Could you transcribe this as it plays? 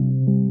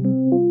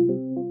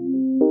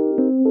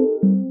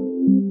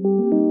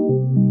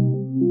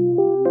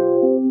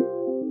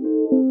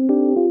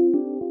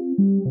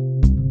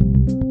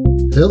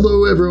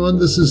Hello, everyone.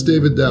 This is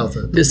David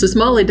Douthit. This is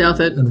Molly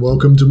Douthit. And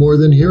welcome to More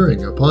Than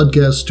Hearing, a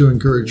podcast to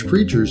encourage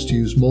preachers to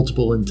use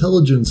multiple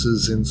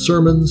intelligences in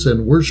sermons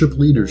and worship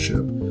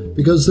leadership,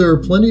 because there are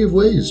plenty of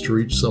ways to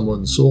reach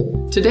someone's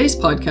soul. Today's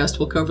podcast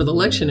will cover the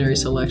lectionary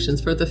selections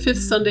for the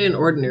fifth Sunday in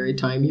Ordinary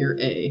Time, Year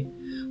A.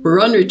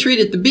 We're on retreat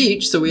at the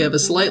beach, so we have a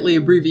slightly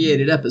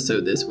abbreviated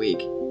episode this week.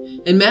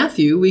 In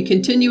Matthew, we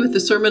continue with the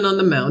Sermon on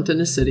the Mount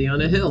and a city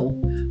on a hill.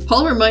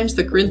 Paul reminds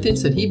the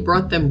Corinthians that he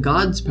brought them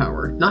God's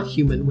power, not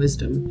human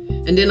wisdom.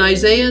 And in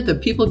Isaiah, the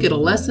people get a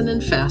lesson in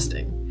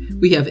fasting.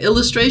 We have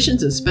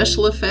illustrations and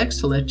special effects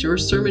to let your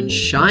sermon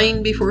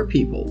shine before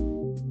people.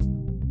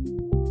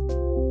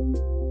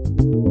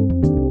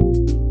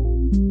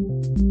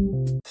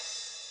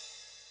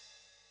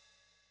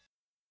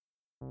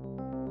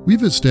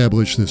 We've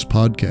established this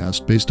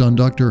podcast based on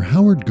Dr.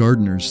 Howard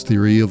Gardner's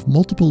theory of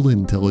multiple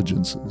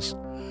intelligences.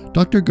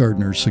 Dr.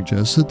 Gardner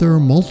suggests that there are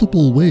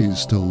multiple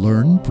ways to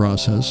learn,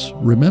 process,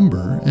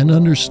 remember, and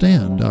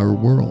understand our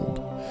world.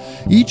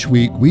 Each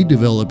week, we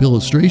develop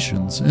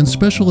illustrations and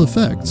special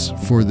effects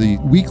for the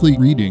weekly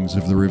readings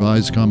of the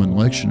Revised Common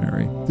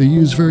Lectionary. They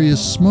use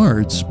various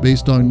smarts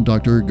based on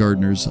Dr.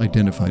 Gardner's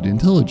identified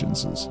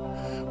intelligences.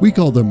 We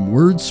call them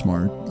word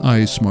smart,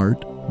 eye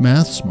smart,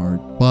 math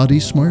smart, body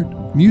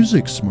smart,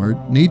 music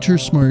smart, nature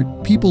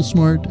smart, people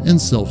smart, and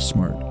self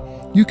smart.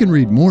 You can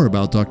read more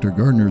about Dr.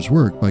 Gardner's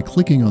work by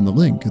clicking on the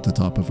link at the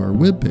top of our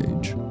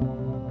webpage.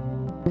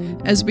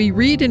 As we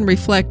read and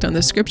reflect on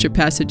the scripture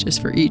passages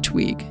for each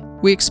week,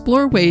 we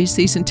explore ways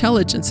these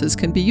intelligences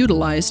can be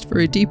utilized for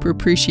a deeper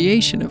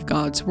appreciation of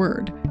God's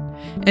Word.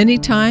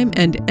 Anytime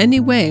and any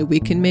way we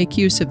can make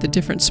use of the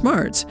different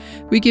smarts,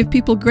 we give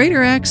people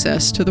greater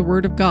access to the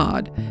Word of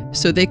God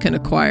so they can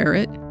acquire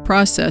it,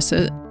 process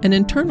it, and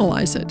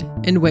internalize it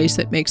in ways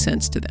that make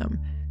sense to them.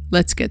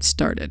 Let's get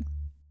started.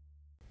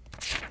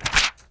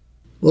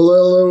 Well,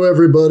 hello,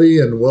 everybody,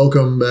 and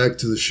welcome back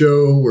to the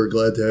show. We're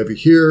glad to have you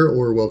here,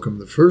 or welcome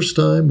the first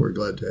time. We're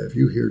glad to have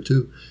you here,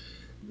 too.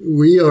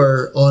 We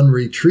are on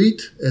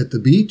retreat at the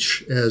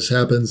beach, as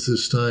happens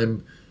this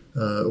time,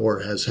 or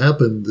has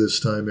happened this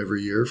time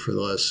every year for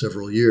the last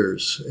several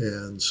years.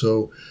 And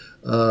so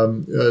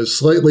a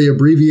slightly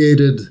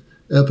abbreviated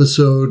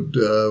episode.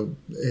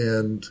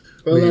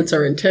 That's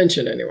our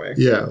intention anyway.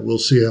 Yeah, we'll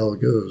see how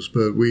it goes.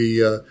 But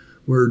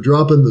we're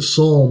dropping the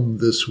Psalm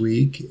this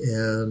week,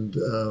 and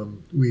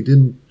we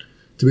didn't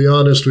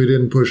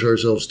push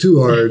ourselves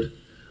too hard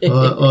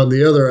on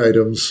the other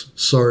items.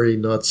 Sorry,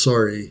 not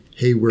sorry.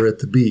 Hey, we're at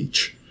the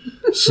beach.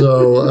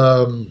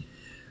 So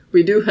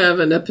we do have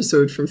an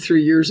episode from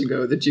 3 years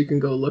ago that you can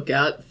go look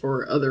at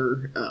for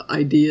other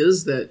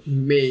ideas that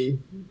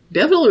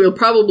will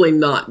probably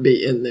not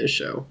be in this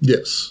show.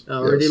 Yes. I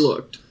already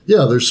looked.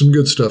 Yeah, there's some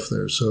good stuff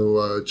there.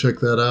 So check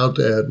that out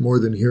at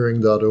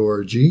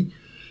morethanhearing.org.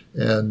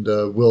 And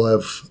we'll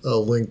have a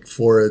link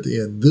for it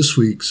in this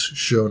week's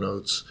show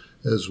notes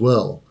as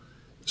well.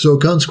 So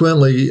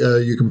consequently,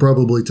 you can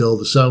probably tell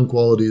the sound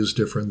quality is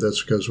different.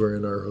 That's because we're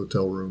in our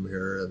hotel room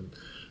here and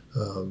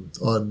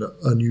on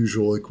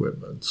unusual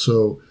equipment.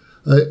 So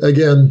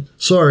again,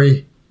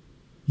 sorry,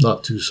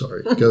 not too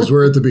sorry, because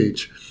we're at the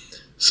beach.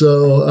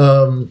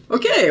 So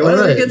okay, why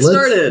don't we get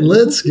started?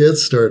 Let's get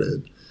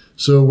started.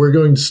 So we're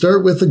going to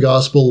start with the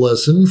gospel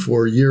lesson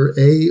for Year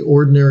A,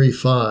 Ordinary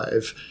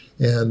 5.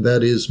 And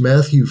that is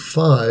Matthew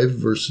 5,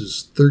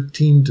 verses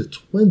 13 to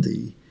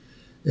 20.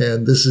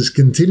 And this is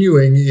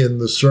continuing in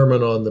the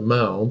Sermon on the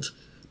Mount,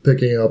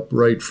 picking up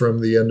right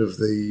from the end of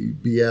the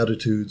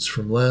Beatitudes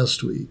from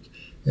last week.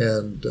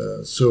 And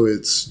so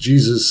it's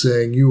Jesus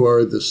saying, you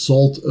are the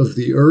salt of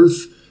the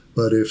earth,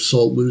 but if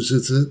salt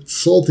loses its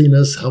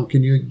saltiness, how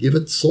can you give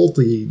it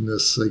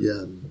saltiness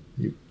again?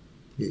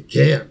 You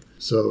can't.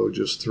 So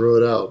just throw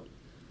it out.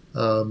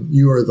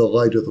 You are the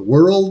light of the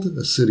world.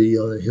 A city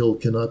on a hill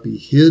cannot be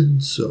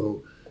hid.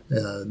 So,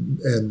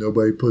 and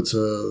nobody puts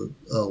a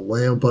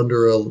lamp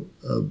under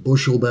a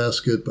bushel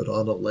basket, but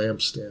on a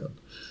lampstand.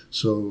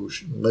 So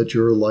let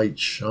your light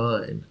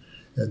shine.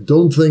 And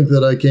don't think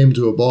that I came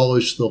to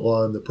abolish the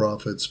law and the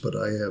prophets, but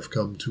I have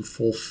come to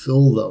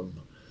fulfill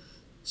them.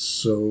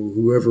 So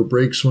whoever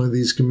breaks one of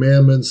these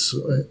commandments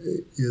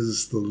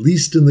is the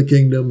least in the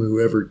kingdom.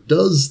 Whoever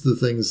does the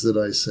things that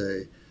I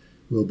say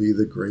will be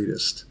the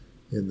greatest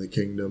in the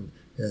kingdom.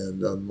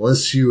 And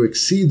unless you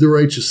exceed the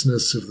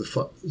righteousness of the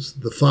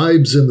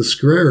Phibes and the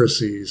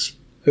Scarisees.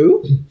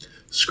 Who?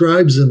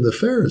 Scribes and the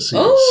Pharisees.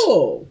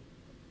 Oh!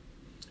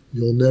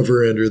 You'll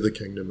never enter the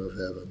kingdom of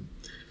heaven.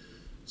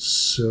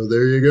 So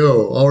there you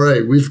go. All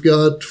right, we've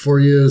got for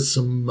you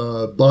some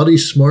body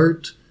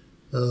smart,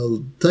 a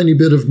tiny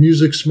bit of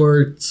music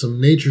smart, some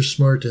nature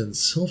smart, and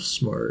self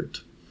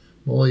smart.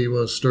 Molly, you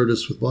want to start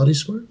us with body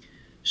smart?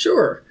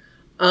 Sure.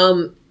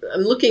 I'm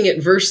looking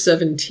at verse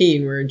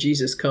 17 where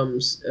Jesus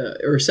comes,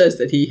 or says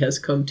that he has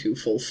come to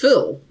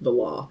fulfill the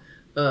law.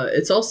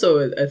 It's also,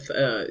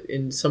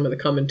 in some of the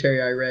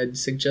commentary I read,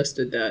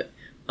 suggested that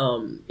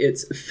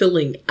it's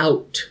filling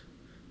out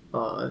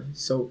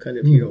So kind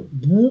of,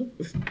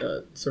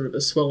 sort of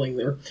a swelling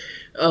there,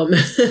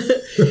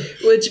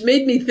 which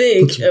made me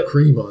think. Put some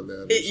cream on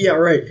that. Yeah,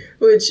 right.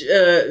 Which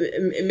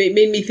made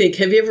me think,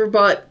 have you ever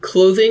bought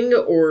clothing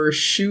or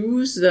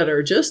shoes that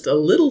are just a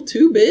little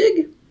too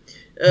big?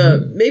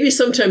 Maybe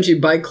sometimes you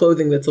buy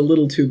clothing that's a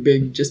little too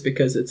big just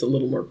because it's a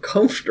little more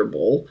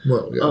comfortable.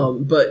 Well,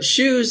 yeah. But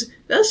shoes,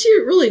 that's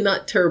really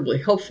not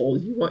terribly helpful.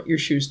 You want your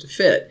shoes to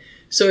fit.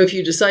 So if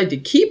you decide to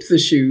keep the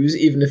shoes,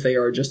 even if they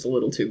are just a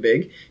little too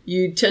big,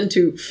 you tend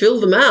to fill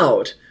them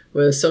out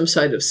with some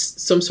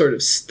sort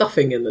of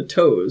stuffing in the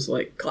toes,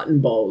 like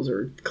cotton balls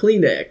or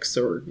Kleenex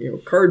or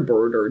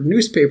cardboard or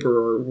newspaper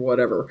or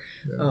whatever.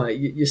 Yeah.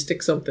 You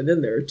stick something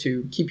in there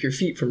to keep your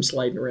feet from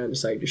sliding around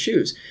inside your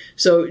shoes.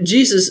 So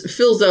Jesus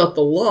fills out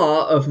the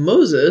law of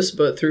Moses,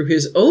 but through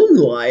his own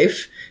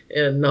life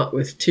and not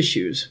with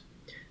tissues.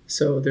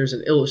 So there's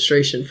an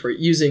illustration for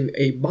using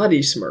a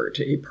body smart,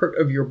 a part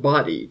of your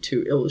body,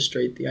 to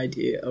illustrate the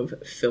idea of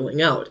filling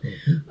out.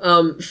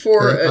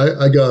 Mm-hmm.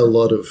 I got a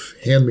lot of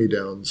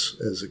hand-me-downs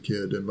as a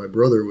kid, and my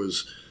brother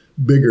was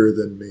bigger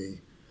than me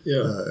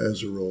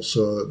as a rule.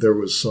 So there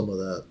was some of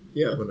that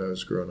when I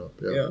was growing up.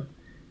 Yeah.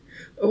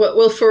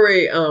 Well, for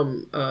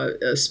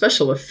a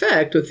special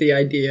effect with the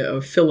idea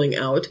of filling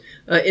out,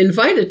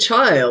 invite a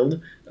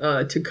child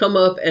to come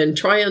up and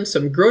try on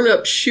some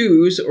grown-up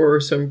shoes or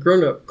some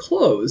grown-up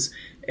clothes.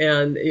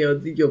 And,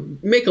 you'll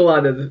make a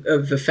lot of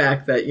the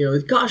fact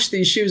that, gosh,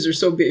 these shoes are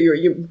so big.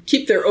 You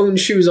keep their own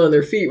shoes on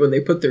their feet when they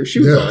put their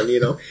shoes on,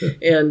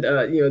 And,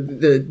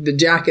 the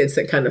jackets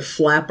that kind of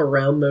flap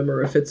around them,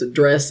 or if it's a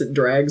dress, it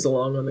drags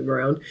along on the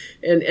ground.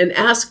 And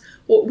ask,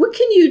 well, what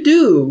can you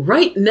do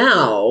right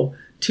now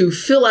to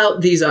fill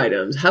out these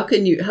items? How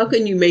can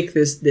you make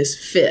this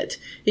fit?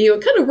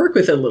 And, kind of work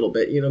with it a little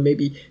bit,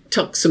 maybe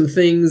tuck some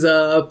things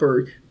up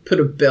or put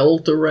a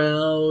belt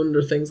around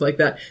or things like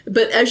that.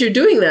 But as you're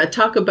doing that,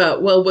 talk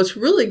about, well, what's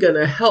really going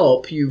to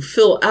help you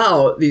fill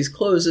out these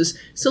clothes is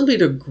simply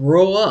to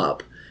grow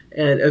up.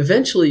 And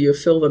eventually you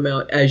fill them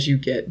out as you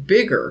get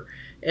bigger.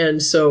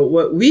 And so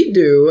what we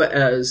do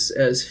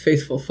as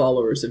faithful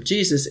followers of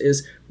Jesus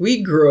is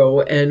we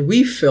grow and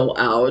we fill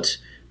out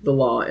the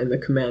law and the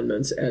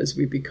commandments as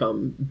we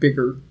become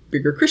bigger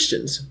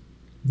Christians.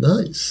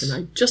 Nice. And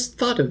I just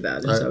thought of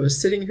that as I was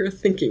sitting here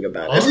thinking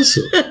about it.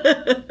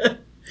 Awesome.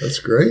 That's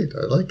great.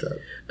 I like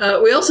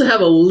that. We also have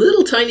a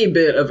little tiny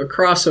bit of a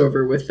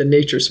crossover with the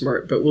Nature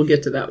Smart, but we'll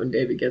get to that when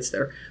David gets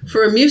there.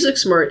 For a Music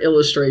Smart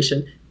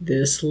illustration,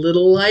 This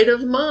Little Light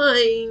of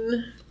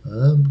Mine.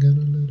 I'm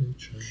gonna let it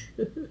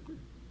shine.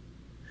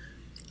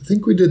 I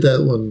think we did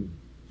that one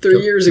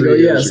 3 years ago,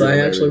 yes. I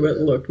actually went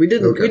and looked. We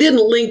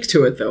didn't link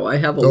to it, though. I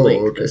have a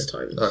link this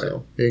time.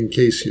 So. Right. In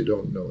case you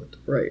don't know it.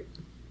 Right.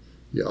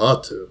 You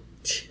ought to.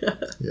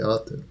 You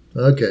ought to.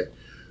 Okay.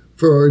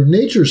 For our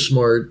Nature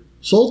Smart,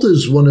 salt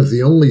is one of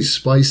the only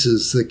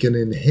spices that can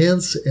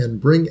enhance and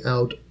bring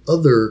out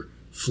other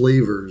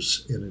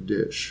flavors in a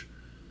dish.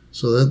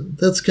 So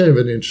that's kind of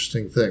an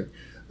interesting thing.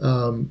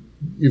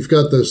 You've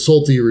got the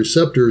salty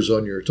receptors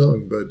on your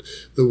tongue, but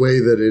the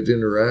way that it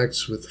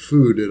interacts with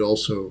food, it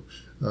also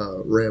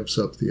ramps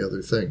up the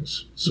other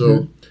things.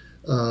 So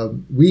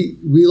we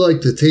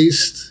like to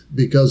taste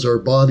because our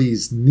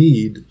bodies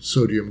need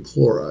sodium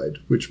chloride,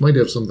 which might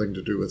have something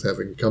to do with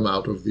having come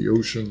out of the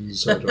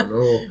oceans. I don't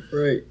know.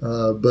 Right.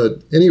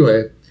 But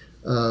anyway,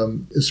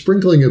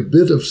 sprinkling a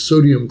bit of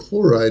sodium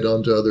chloride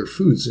onto other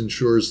foods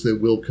ensures that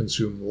we'll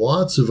consume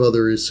lots of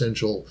other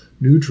essential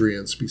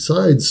nutrients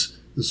besides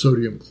the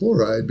sodium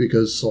chloride,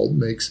 because salt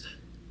makes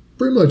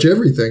pretty much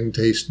everything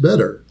taste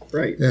better.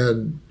 Right.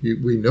 And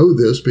we know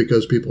this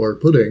because people are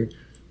putting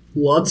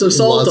lots of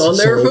salt on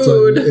their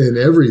food. In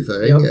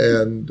everything. Yep.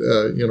 And,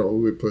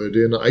 we put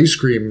in ice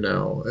cream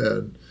now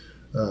and,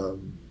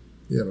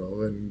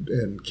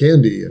 and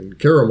candy and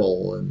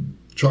caramel and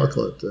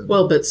chocolate. And,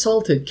 well, but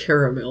salted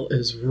caramel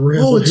is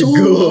really it's all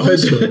good.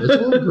 Awesome.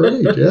 It's all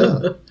great,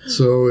 yeah.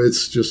 So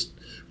it's just,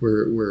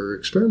 we're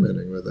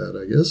experimenting with that,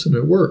 I guess, and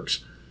it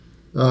works.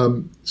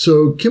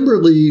 So,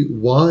 Kimberly,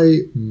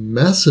 why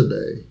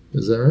Masabe?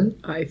 Is that right?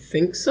 I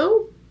think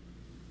so.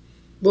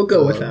 We'll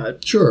go with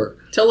that. Sure.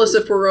 Tell us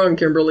if we're wrong,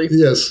 Kimberly.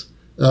 Yes.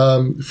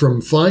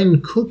 From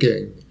Fine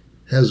Cooking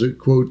has a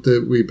quote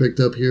that we picked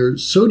up here.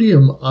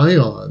 Sodium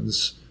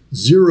ions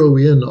zero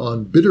in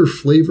on bitter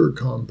flavor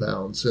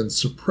compounds and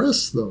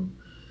suppress them,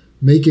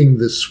 making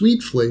the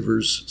sweet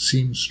flavors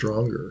seem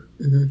stronger.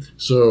 Mm-hmm.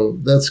 So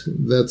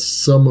that's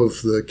some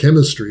of the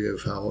chemistry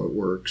of how it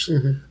works,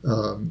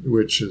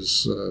 which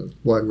is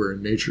why we're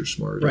in Nature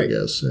Smart, right. I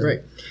guess.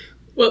 Right.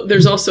 Well,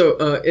 there's also,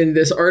 in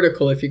this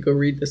article, if you go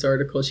read this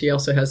article, she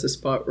also has a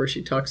spot where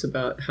she talks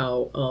about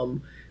how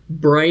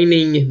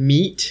brining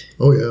meat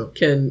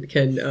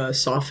can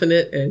soften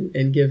it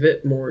and give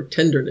it more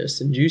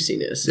tenderness and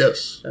juiciness.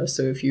 Yes.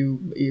 So if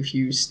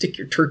you stick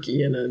your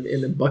turkey in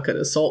a bucket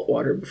of salt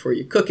water before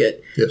you cook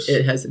it,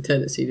 it has a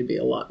tendency to be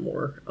a lot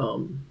more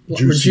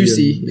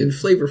juicy and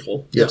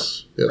flavorful.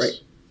 Yes. Yeah. Yes.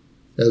 Right.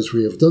 as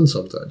we have done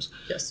sometimes.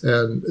 Yes.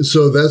 And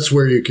so that's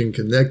where you can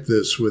connect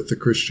this with the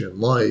Christian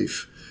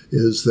life,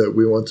 is that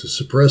we want to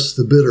suppress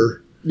the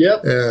bitter.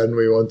 Yep. And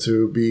we want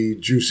to be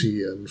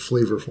juicy and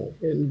flavorful.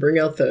 And bring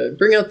out the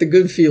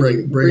good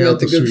feeling. Bring out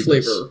the good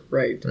sweetness. flavor.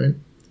 Right.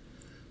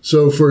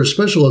 So for a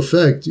special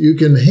effect, you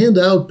can hand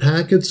out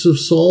packets of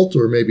salt,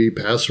 or maybe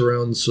pass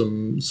around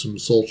some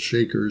salt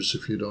shakers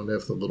if you don't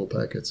have the little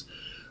packets,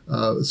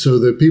 so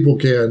that people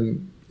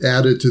can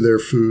add it to their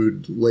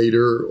food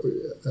later,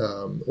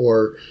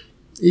 or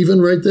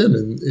even right then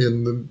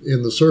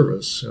in the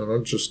service.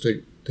 Just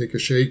take a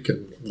shake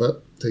and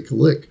take a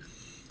lick.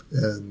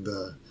 And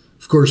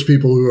of course,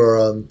 people who are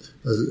on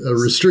a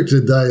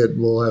restricted diet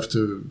will have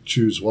to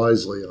choose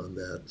wisely on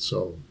that.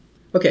 So.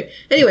 Okay.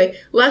 Anyway,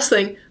 last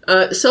thing,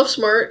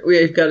 Self-Smart,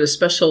 we've got a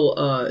special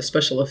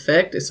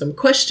effect, some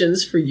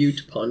questions for you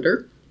to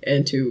ponder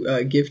and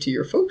to give to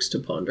your folks to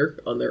ponder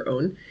on their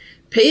own.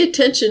 Pay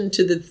attention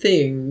to the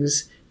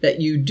things that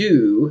you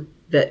do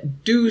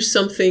that do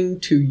something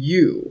to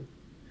you.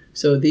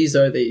 So these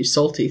are the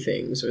salty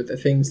things, or the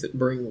things that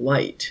bring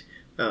light.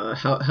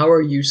 How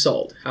are you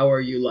salt? How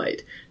are you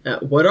light?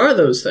 What are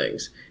those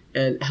things?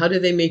 And how do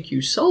they make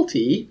you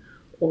salty,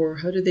 or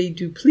how do they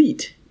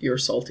deplete your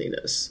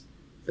saltiness?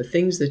 The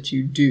things that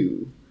you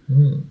do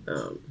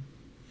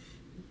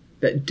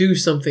that do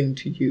something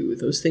to you,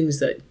 those things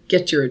that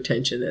get your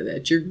attention, and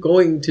that you're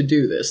going to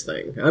do this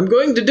thing. I'm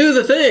going to do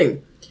the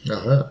thing.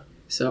 Uh-huh.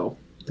 So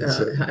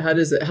how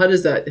does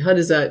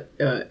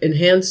that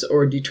enhance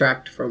or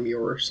detract from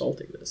your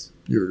saltiness?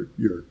 Your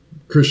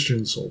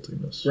Christian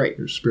saltiness. Right.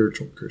 Your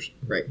spiritual Christian.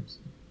 Right.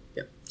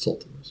 Yeah.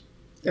 Saltiness.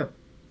 Yeah.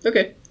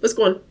 Okay, let's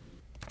go on.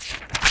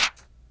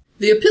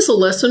 The epistle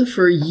lesson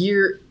for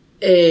year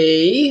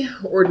A,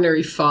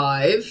 Ordinary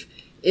 5,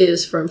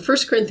 is from 1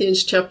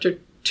 Corinthians chapter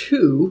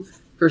 2,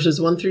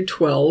 verses 1 through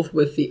 12,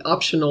 with the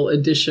optional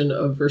addition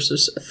of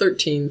verses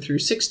 13 through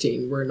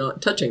 16. We're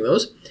not touching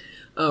those.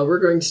 We're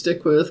going to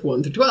stick with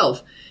 1 through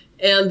 12.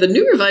 And the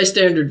New Revised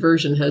Standard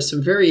Version has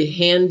some very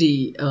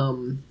handy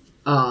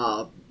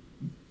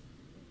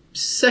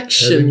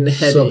section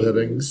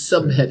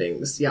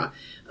subheadings. Yeah.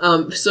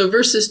 So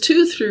verses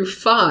 2 through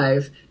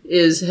 5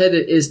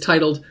 is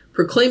titled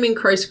Proclaiming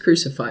Christ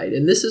Crucified.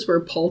 And this is where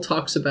Paul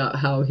talks about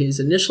how his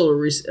initial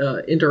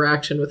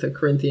interaction with the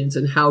Corinthians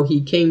and how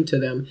he came to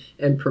them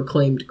and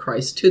proclaimed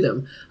Christ to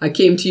them. I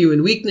came to you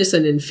in weakness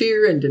and in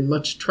fear and in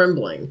much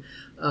trembling.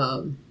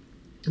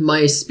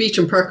 My speech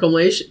and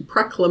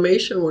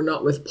proclamation were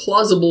not with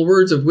plausible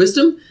words of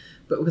wisdom,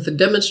 but with a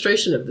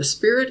demonstration of the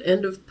Spirit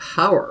and of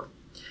power.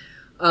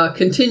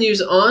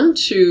 Continues on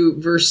to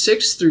verse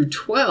 6 through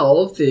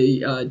 12.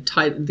 The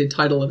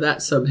title of that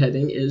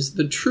subheading is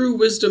The True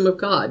Wisdom of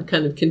God,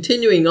 kind of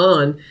continuing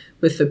on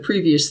with the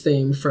previous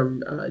theme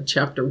from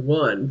chapter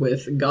 1,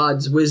 with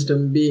God's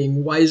wisdom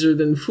being wiser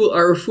than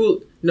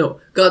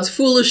God's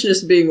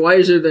foolishness being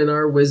wiser than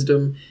our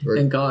wisdom, right,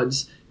 and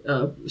God's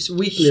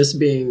weakness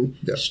being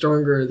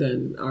stronger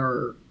than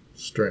our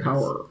strength.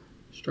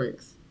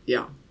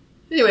 Yeah.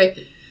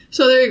 Anyway,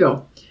 so there you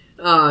go.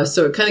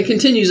 So it kind of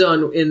continues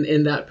on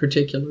in that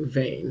particular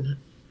vein.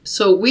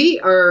 So we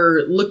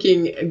are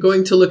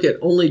going to look at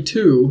only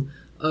 2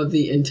 of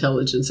the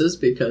intelligences,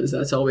 because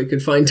that's all we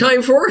could find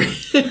time for. We're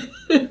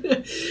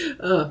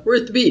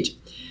at the beach.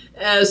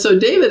 So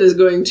David is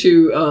going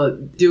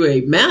to do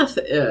a math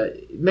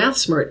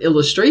smart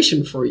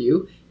illustration for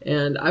you,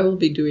 and I will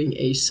be doing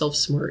a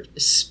self-smart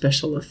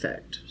special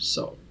effect.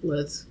 So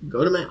let's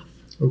go to math.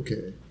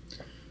 Okay.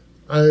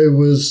 I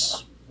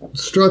was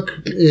struck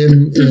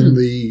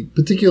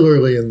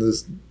particularly in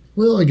this,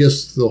 well, I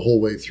guess the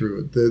whole way through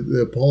it,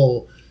 that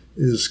Paul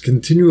is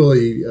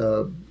continually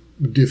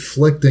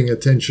deflecting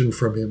attention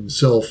from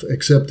himself,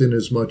 except in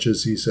as much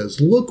as he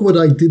says, look what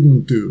I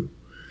didn't do.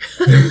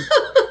 I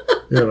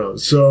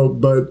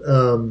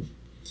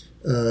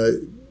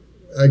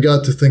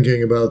got to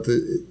thinking about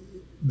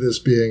this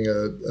being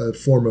a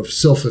form of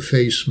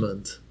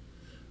self-effacement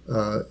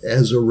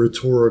as a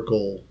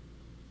rhetorical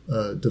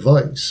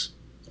device.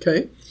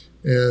 Okay.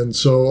 And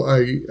so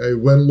I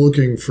went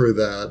looking for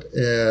that,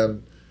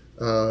 and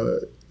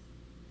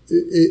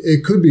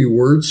it could be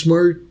word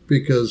smart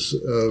because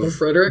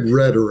of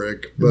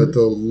rhetoric, but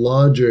the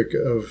logic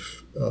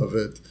of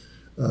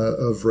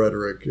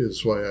rhetoric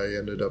is why I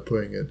ended up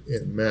putting it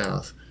in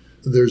math.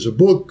 There's a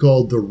book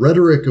called The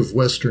Rhetoric of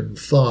Western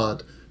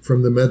Thought,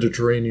 From the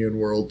Mediterranean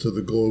World to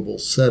the Global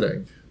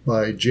Setting,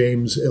 by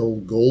James L.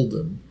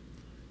 Golden,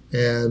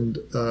 and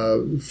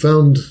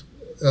found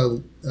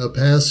a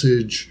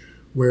passage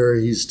where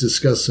he's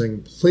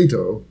discussing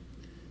Plato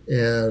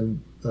and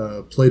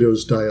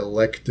Plato's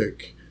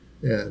dialectic,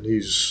 and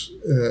he's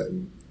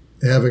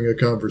having a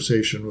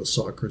conversation with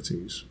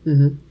Socrates.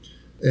 Mm-hmm.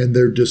 And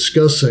they're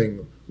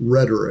discussing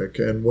rhetoric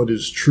and what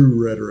is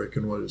true rhetoric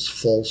and what is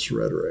false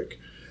rhetoric.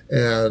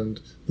 And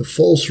the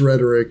false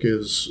rhetoric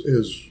is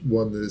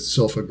one that's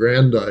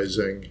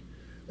self-aggrandizing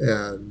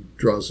and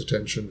draws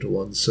attention to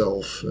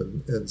oneself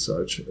and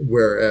such,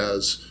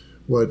 whereas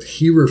what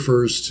he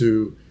refers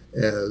to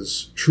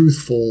as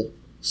truthful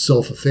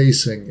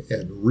self-effacing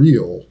and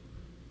real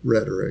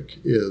rhetoric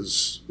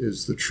is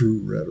the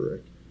true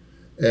rhetoric.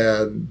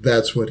 And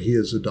that's what he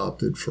has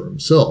adopted for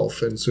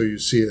himself. And so you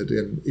see it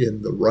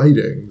in the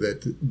writing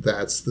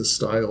that's the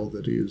style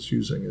that he is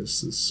using,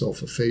 is this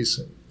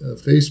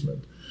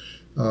effacement.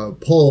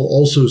 Paul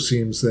also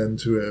seems then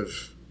to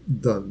have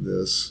done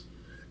this.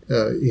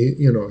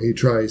 He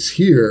tries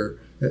here,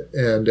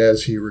 and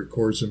as he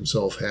records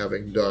himself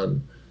having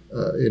done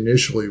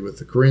initially with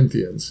the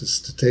Corinthians,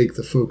 is to take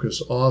the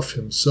focus off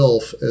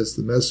himself as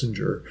the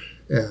messenger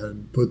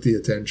and put the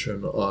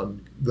attention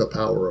on the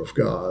power of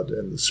God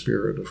and the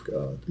Spirit of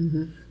God.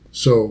 Mm-hmm.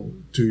 So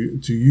to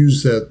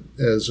use that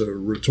as a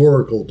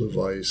rhetorical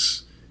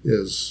device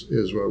is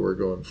what we're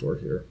going for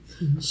here.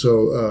 Mm-hmm.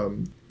 So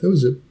that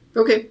was it.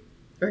 Okay,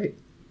 all right.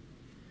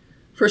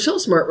 For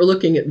SellSmart, we're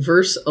looking at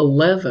verse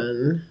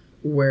 11,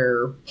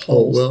 where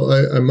Paul... Oh,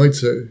 well, I might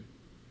say...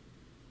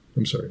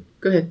 I'm sorry.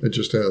 Go ahead. I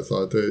just had a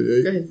thought. Go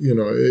ahead.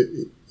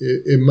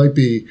 It might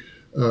be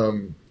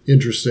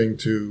interesting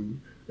to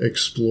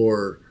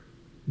explore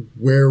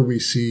where we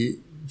see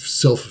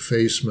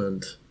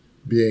self-effacement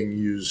being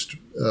used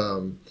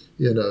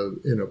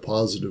in a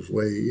positive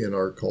way in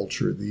our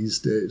culture these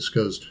days,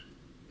 because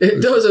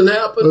it doesn't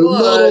happen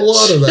much. Not a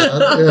lot of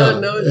that. Yeah.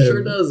 No, it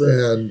sure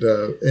doesn't.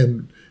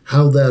 And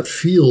how that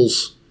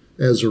feels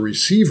as a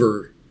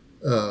receiver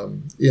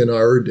in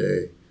our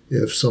day,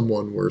 if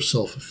someone were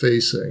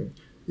self-effacing,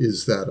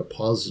 is that a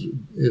positive?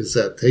 Is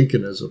that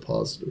taken as a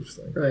positive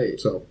thing? Right.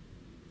 So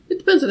it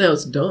depends on how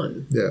it's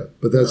done. Yeah,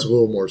 but that's a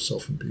little more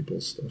self and people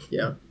stuff.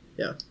 Yeah.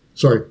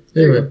 Sorry.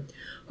 Anyway.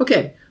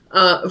 Okay.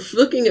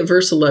 Looking at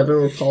verse 11,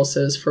 where Paul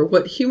says, "For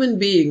what human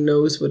being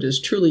knows what is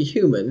truly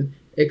human,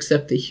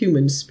 except the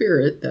human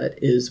spirit that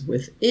is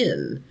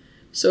within?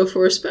 So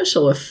for a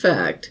special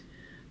effect,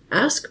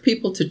 ask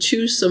people to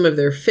choose some of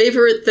their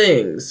favorite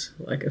things,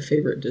 like a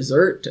favorite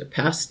dessert, a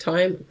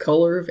pastime, a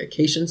color, a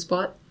vacation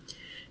spot,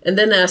 and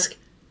then ask,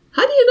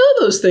 how do you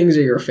know those things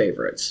are your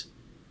favorites?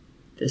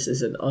 This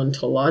is an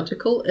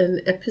ontological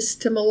and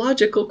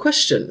epistemological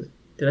question."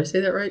 Did I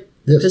say that right?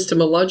 Yes.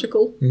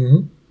 Epistemological?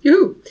 Mm-hmm.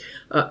 Yoo-hoo.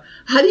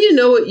 How do you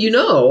know what you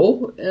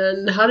know,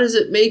 and how does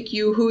it make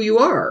you who you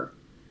are?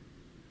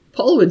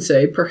 Paul would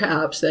say,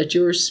 perhaps, that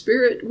your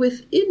spirit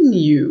within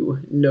you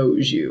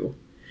knows you.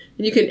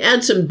 And you can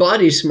add some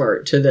body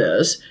smart to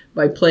this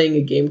by playing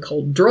a game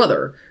called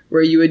Druther,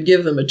 where you would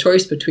give them a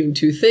choice between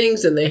two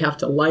things and they have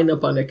to line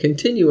up on a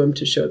continuum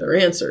to show their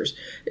answers.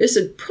 This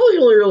would probably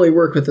only really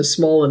work with a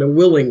small and a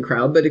willing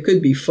crowd, but it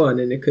could be fun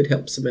and it could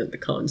help cement the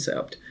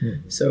concept.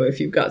 Mm-hmm. So if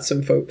you've got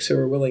some folks who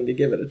are willing to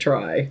give it a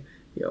try,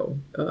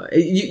 and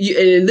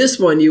in this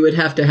one you would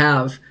have to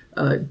have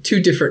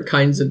two different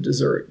kinds of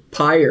dessert,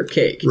 pie or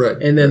cake, right?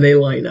 And then they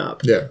line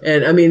up. Yeah.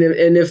 And I mean,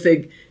 and if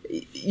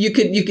you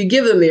could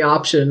give them the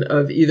option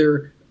of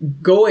either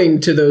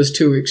going to those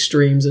two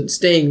extremes and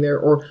staying there,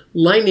 or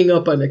lining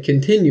up on a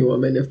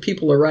continuum. And if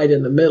people are right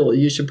in the middle,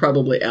 you should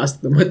probably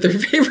ask them what their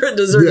favorite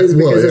dessert is,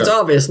 because it's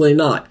obviously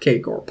not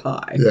cake or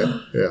pie.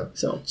 Yeah.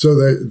 So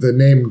the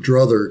name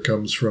Druther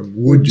comes from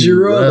would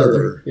you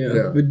rather?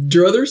 Yeah. Would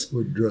druthers?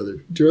 Would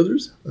druther.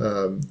 Druthers.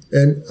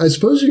 And I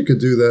suppose you could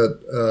do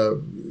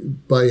that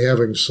by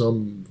having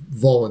some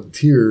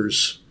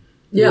volunteers.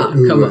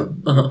 Who come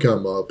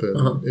up,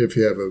 and if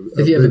you have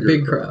a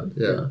big crowd.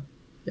 Yeah.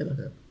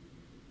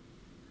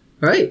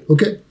 All right.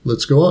 Okay,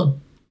 let's go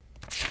on.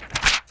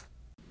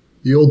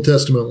 The Old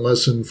Testament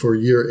lesson for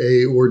Year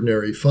A,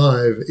 Ordinary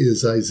 5,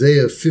 is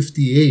Isaiah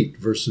 58,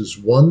 verses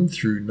 1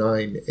 through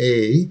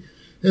 9a,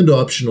 and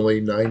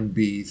optionally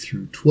 9b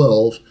through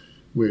 12,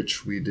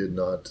 which we did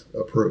not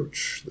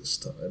approach this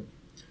time.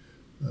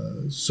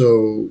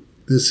 So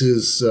this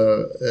is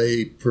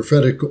a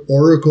prophetic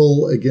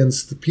oracle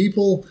against the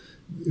people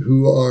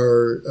who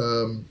are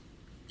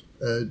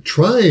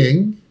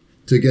trying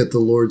to get the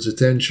Lord's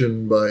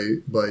attention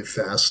by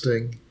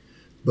fasting,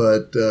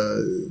 but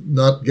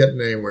not getting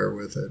anywhere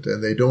with it,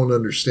 and they don't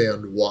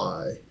understand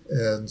why.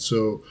 And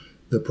so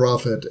the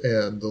prophet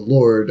and the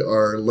Lord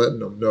are letting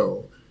them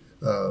know.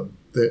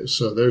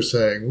 So they're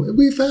saying,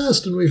 we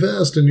fast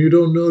and you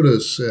don't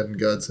notice. And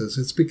God says,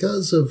 it's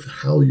because of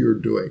how you're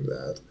doing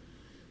that.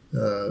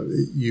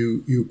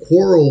 You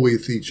quarrel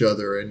with each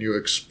other and you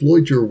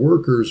exploit your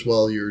workers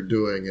while you're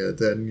doing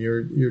it, and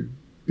you're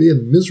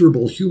being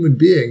miserable human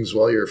beings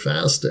while you're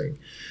fasting.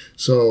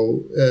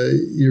 So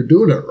you're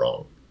doing it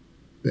wrong,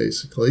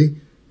 basically.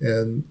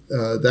 And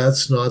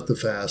that's not the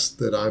fast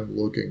that I'm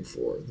looking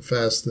for. The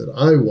fast that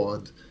I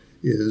want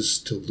is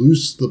to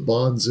loose the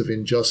bonds of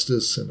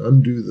injustice and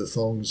undo the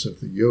thongs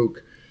of the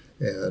yoke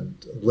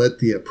and let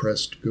the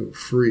oppressed go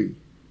free.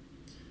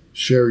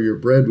 Share your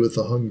bread with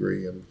the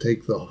hungry and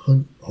take the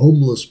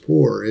homeless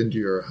poor into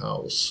your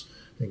house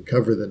and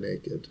cover the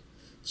naked.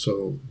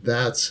 So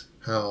that's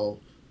how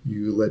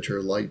you let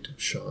your light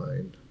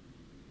shine,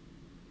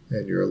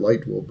 and your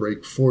light will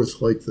break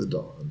forth like the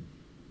dawn.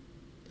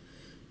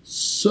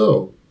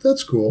 So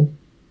that's cool.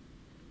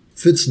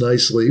 fits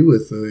nicely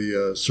with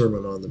the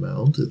Sermon on the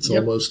Mount. It's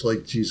Yep. almost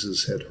like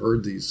Jesus had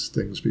heard these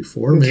things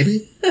before,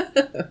 maybe,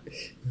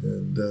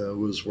 and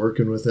was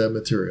working with that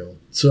material.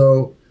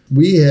 So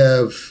we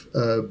have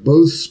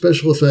both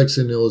special effects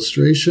and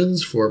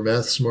illustrations for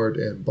Math Smart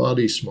and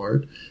Body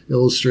Smart,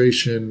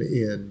 illustration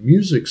in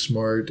Music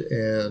Smart,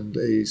 and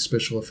a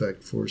special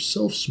effect for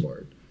Self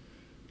Smart.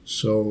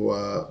 So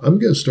I'm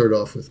going to start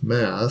off with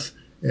math.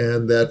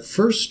 And that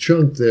first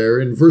chunk there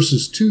in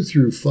verses 2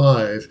 through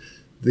 5,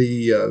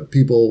 the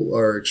people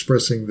are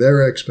expressing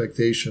their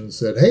expectations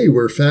that, hey,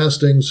 we're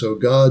fasting, so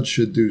God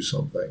should do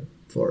something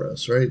for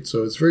us, right?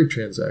 So it's very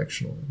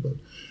transactional. But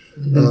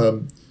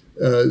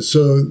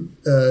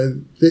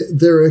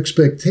their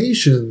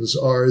expectations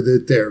are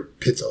that their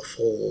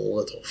pitiful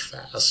little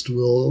fast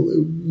will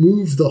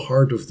move the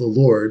heart of the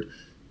Lord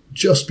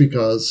just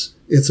because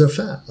it's a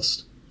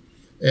fast.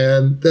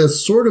 And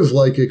that's sort of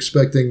like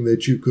expecting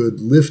that you could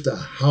lift a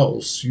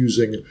house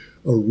using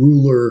a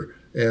ruler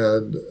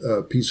and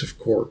a piece of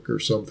cork or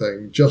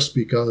something just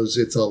because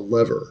it's a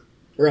lever.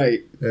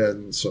 Right.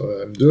 And so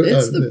I'm doing it.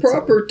 It's the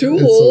proper tool.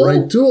 It's the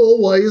right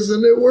tool. Why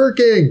isn't it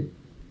working?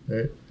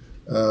 Right?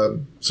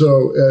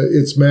 So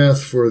it's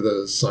math for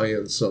the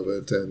science of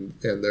it and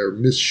their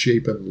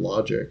misshapen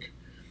logic,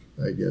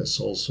 I guess,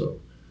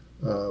 also.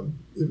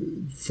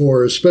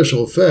 For a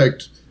special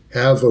effect,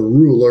 have a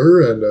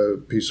ruler and a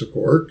piece of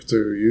cork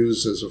to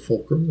use as a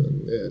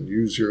fulcrum and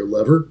use your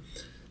lever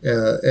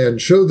and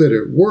show that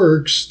it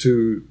works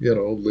to,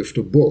 lift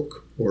a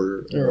book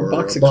or a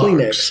box of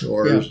Kleenex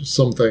or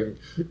something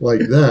like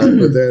that.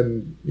 But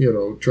then,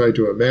 try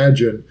to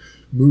imagine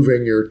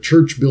moving your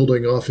church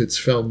building off its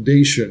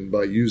foundation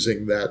by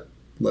using that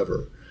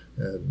lever.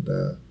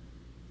 And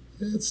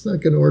it's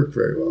not going to work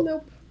very well.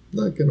 Nope.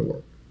 Not going to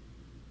work.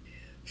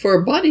 For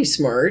Body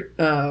Smart,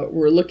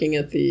 we're looking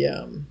at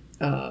the...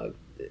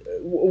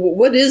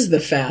 what is the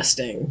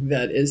fasting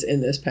that is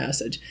in this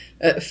passage?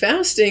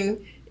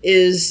 Fasting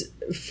is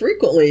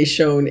frequently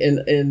shown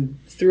in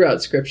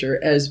throughout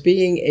Scripture as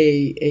being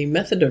a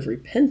method of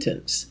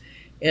repentance,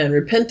 and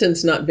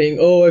repentance not being,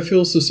 oh, I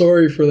feel so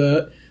sorry for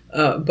that,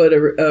 but a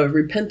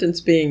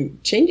repentance being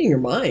changing your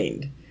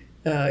mind,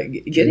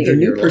 getting a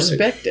new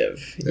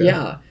perspective.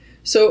 Yeah.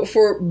 So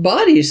for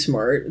Body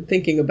Smart,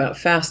 thinking about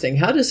fasting,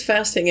 how does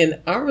fasting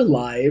in our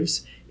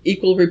lives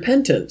equal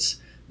repentance?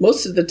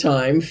 Most of the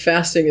time,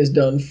 fasting is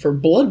done for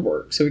blood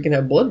work, so we can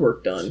have blood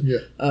work done.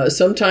 Yeah.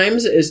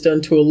 Sometimes it's done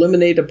to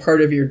eliminate a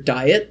part of your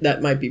diet.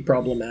 That might be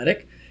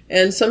problematic.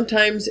 And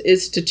sometimes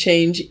it's to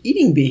change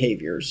eating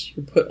behaviors.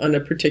 You're put on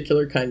a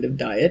particular kind of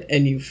diet,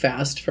 and you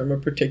fast from a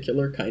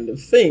particular kind of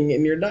thing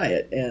in your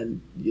diet.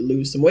 And you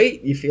lose some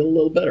weight, you feel a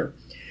little better.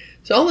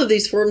 So all of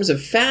these forms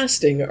of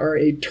fasting are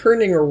a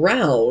turning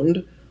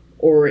around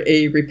or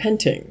a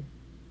repenting.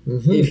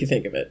 Mm-hmm. If you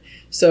think of it.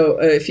 So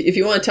if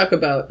you want to talk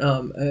about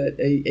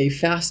a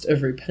fast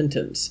of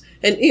repentance,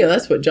 and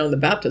that's what John the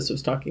Baptist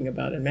was talking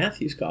about in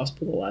Matthew's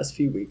gospel the last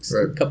few weeks,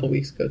 right. A couple of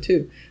weeks ago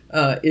too,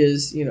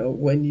 is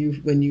when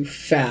you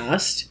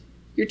fast,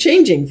 you're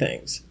changing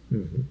things.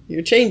 Mm-hmm.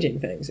 You're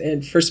changing things,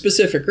 and for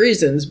specific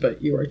reasons,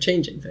 but you are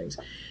changing things.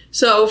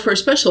 So for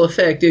special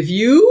effect, if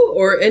you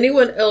or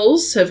anyone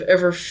else have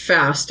ever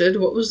fasted,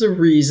 what was the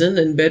reason,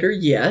 and better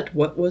yet,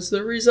 what was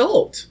the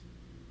result?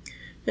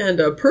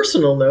 And a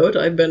personal note,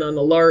 I've been on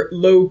a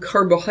low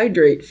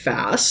carbohydrate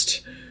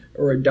fast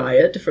or a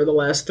diet for the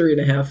last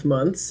 3.5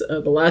 months.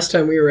 The last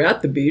time we were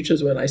at the beach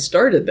was when I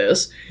started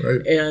this.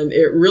 Right. And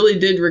it really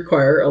did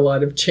require a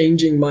lot of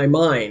changing my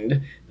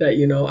mind that,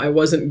 I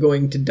wasn't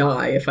going to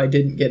die if I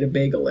didn't get a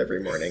bagel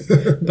every morning.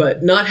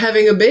 But not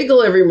having a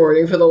bagel every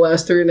morning for the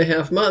last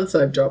 3.5 months,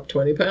 I've dropped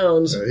 20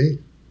 pounds. Right.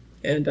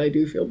 And I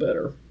do feel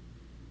better.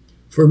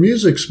 For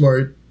Music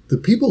Smart, the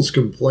people's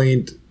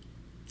complaint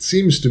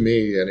seems to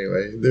me,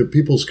 anyway, the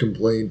people's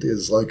complaint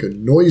is like a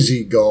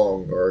noisy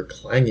gong or a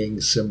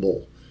clanging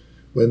cymbal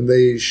when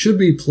they should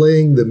be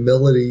playing the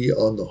melody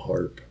on the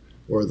harp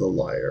or the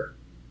lyre,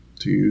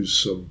 to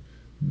use some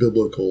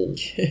biblical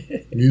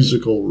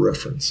musical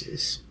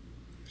references.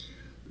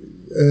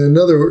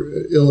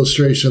 Another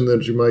illustration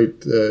that you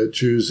might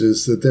choose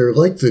is that they're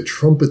like the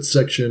trumpet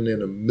section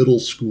in a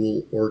middle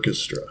school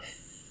orchestra.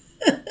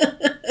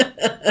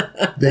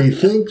 They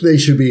think they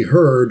should be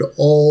heard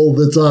all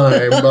the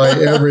time by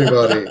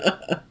everybody.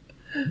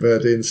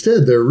 But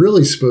instead, they're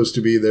really supposed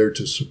to be there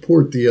to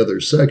support the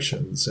other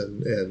sections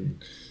and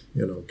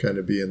kind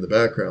of be in the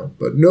background.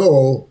 But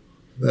no,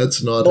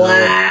 that's not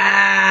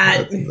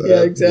how.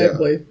 Yeah,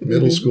 exactly. Yeah,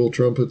 middle school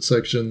trumpet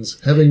sections.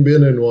 Having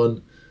been in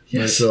one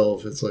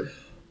myself, it's like...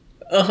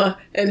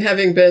 And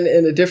having been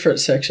in a different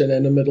section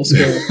in a middle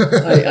school,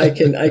 I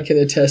can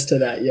attest to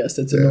that. Yes,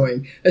 it's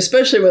annoying,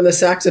 especially when the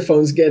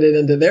saxophones get it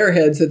into their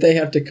heads that they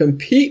have to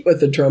compete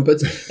with the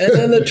trumpets, and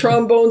then the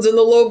trombones and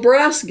the low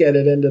brass get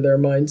it into their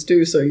minds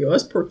too. So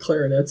us poor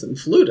clarinets and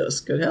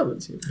flutists, good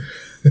heavens, you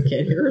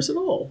can't hear us at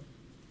all.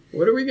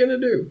 What are we going to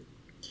do?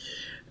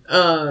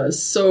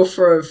 So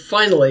for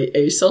finally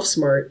a Self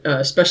Smart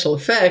special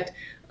effect.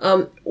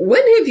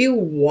 When have you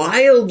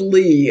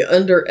wildly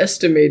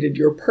underestimated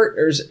your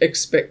partner's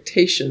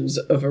expectations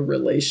of a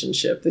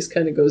relationship? This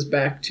kind of goes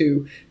back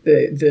to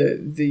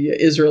the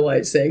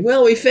Israelites saying,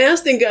 well, we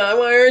fasting, God,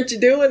 why aren't you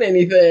doing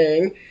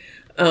anything?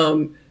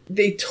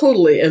 They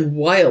totally and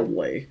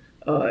wildly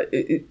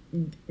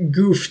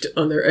goofed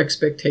on their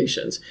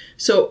expectations.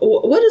 So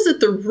what is at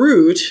the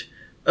root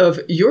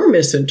of your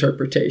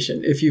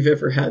misinterpretation, if you've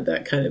ever had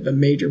that kind of a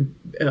major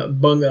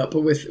bung up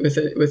with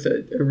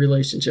a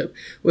relationship?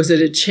 Was it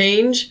a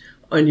change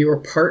on your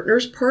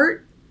partner's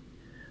part?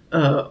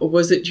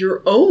 Was it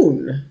your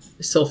own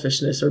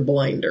selfishness or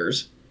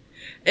blinders?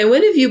 And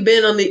when have you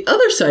been on the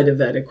other side of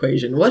that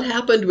equation? What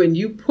happened when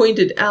you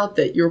pointed out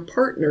that your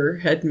partner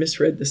had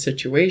misread the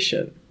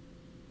situation?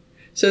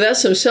 So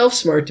that's some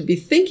self-smart to be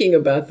thinking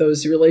about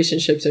those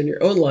relationships in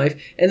your own life,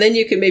 and then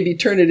you can maybe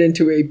turn it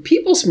into a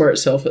people-smart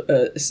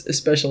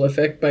special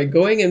effect by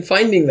going and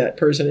finding that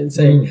person and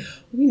saying,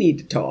 we need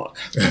to talk.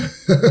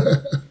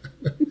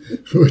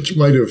 Which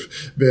might have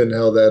been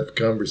how that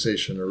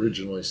conversation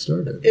originally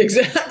started.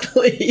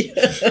 Exactly.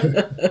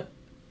 Yeah.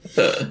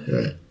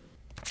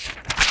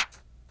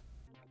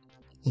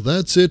 Well,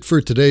 that's it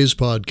for today's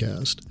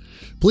podcast.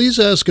 Please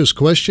ask us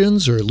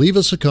questions or leave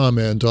us a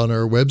comment on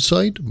our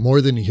website,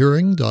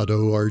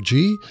 morethanhearing.org,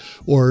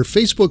 or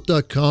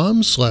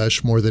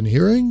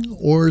facebook.com/morethanhearing,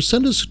 or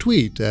send us a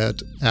tweet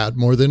at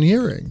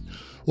 @morethanhearing,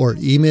 or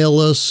email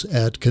us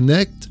at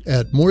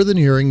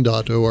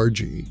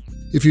connect@morethanhearing.org.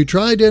 If you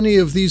tried any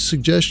of these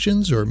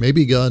suggestions or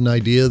maybe got an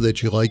idea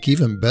that you like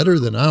even better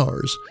than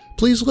ours,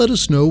 please let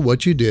us know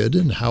what you did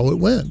and how it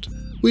went.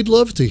 We'd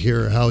love to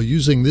hear how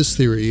using this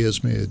theory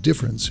has made a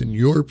difference in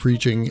your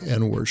preaching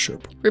and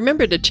worship.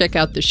 Remember to check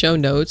out the show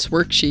notes,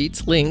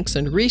 worksheets, links,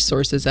 and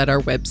resources at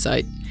our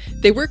website.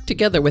 They work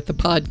together with the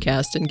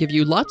podcast and give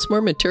you lots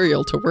more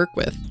material to work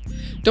with.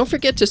 Don't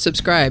forget to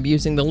subscribe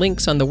using the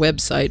links on the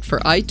website for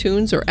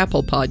iTunes or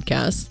Apple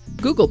Podcasts,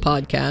 Google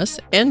Podcasts,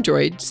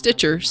 Android,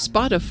 Stitcher,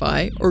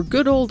 Spotify, or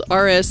good old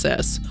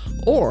RSS,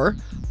 or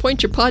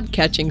point your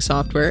podcatching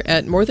software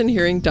at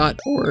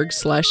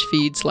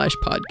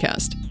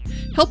morethanhearing.org/feed/podcast.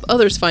 Help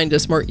others find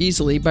us more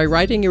easily by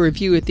writing a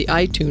review at the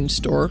iTunes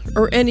Store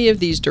or any of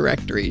these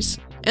directories.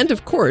 And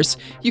of course,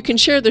 you can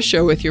share the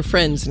show with your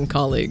friends and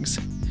colleagues.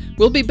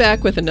 We'll be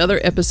back with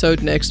another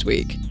episode next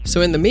week.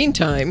 So in the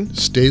meantime,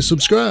 stay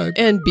subscribed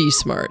and be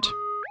smart.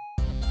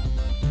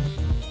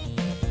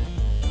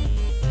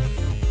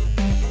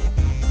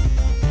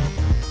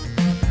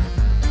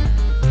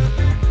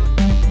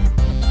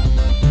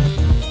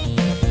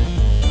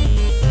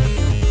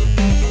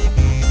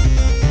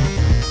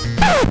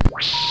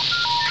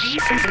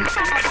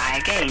 Try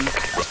again.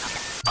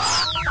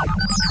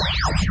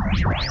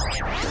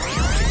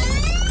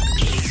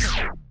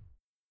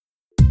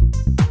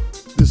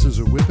 This is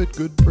a Whippet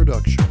Good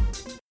production.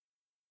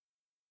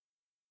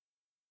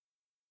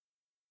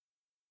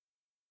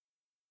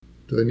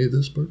 Do I need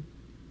this part?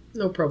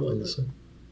 No problem. On the side?